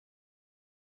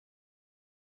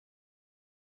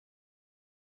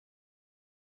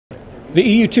The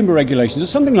EU timber regulations are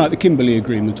something like the Kimberley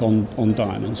Agreement on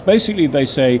diamonds. Basically, they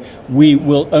say we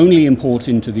will only import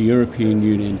into the European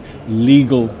Union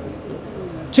legal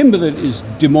timber that is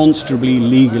demonstrably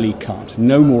legally cut,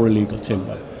 no more illegal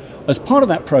timber. As part of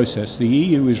that process, the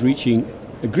EU is reaching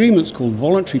agreements called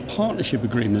voluntary partnership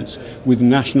agreements with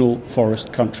national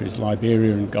forest countries,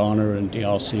 Liberia and Ghana and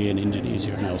DRC and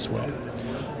Indonesia and elsewhere.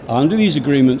 Under these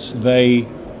agreements, they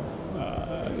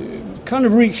kind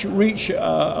of reach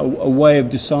a way of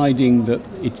deciding that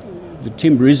the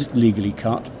timber is legally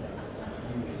cut.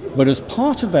 But as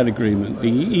part of that agreement, the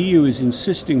EU is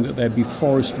insisting that there be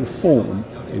forest reform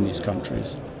in these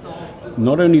countries.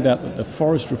 Not only that, but the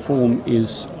forest reform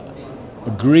is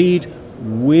agreed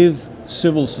with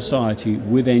civil society,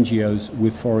 with NGOs,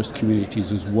 with forest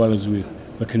communities, as well as with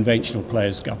the conventional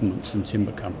players, governments and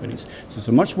timber companies. So it's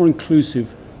a much more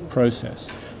inclusive process.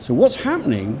 So what's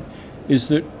happening is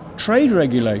that trade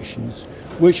regulations,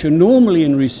 which are normally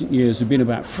in recent years have been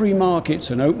about free markets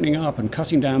and opening up and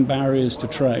cutting down barriers to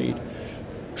trade,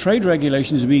 trade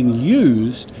regulations are being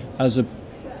used as a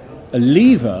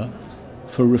lever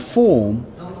for reform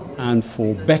and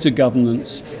for better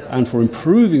governance and for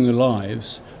improving the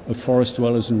lives of forest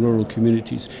dwellers and rural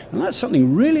communities. And that's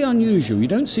something really unusual. You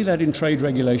don't see that in trade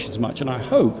regulations much, and I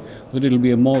hope that it'll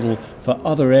be a model for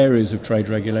other areas of trade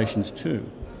regulations too.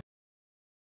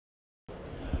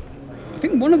 I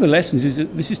think one of the lessons is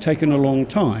that this has taken a long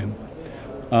time.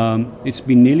 It's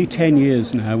been nearly 10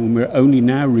 years now, and we're only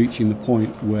now reaching the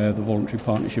point where the voluntary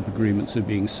partnership agreements are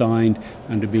being signed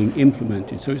and are being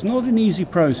implemented. So it's not an easy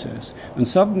process, and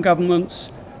some governments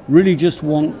really just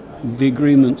want the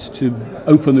agreements to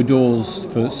open the doors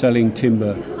for selling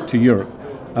timber to Europe,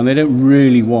 and they don't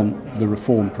really want the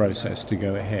reform process to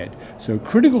go ahead. So a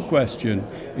critical question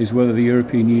is whether the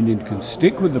European Union can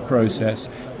stick with the process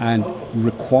and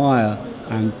require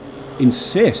and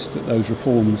insist that those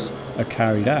reforms are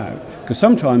carried out. Because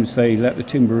sometimes they let the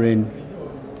timber in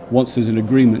once there's an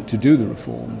agreement to do the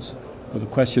reforms. But the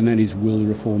question then is, will the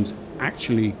reforms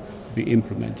actually be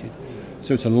implemented?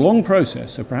 So it's a long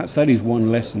process, so perhaps that is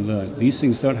one lesson learned. These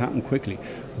things don't happen quickly.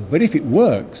 But if it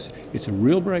works, it's a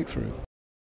real breakthrough.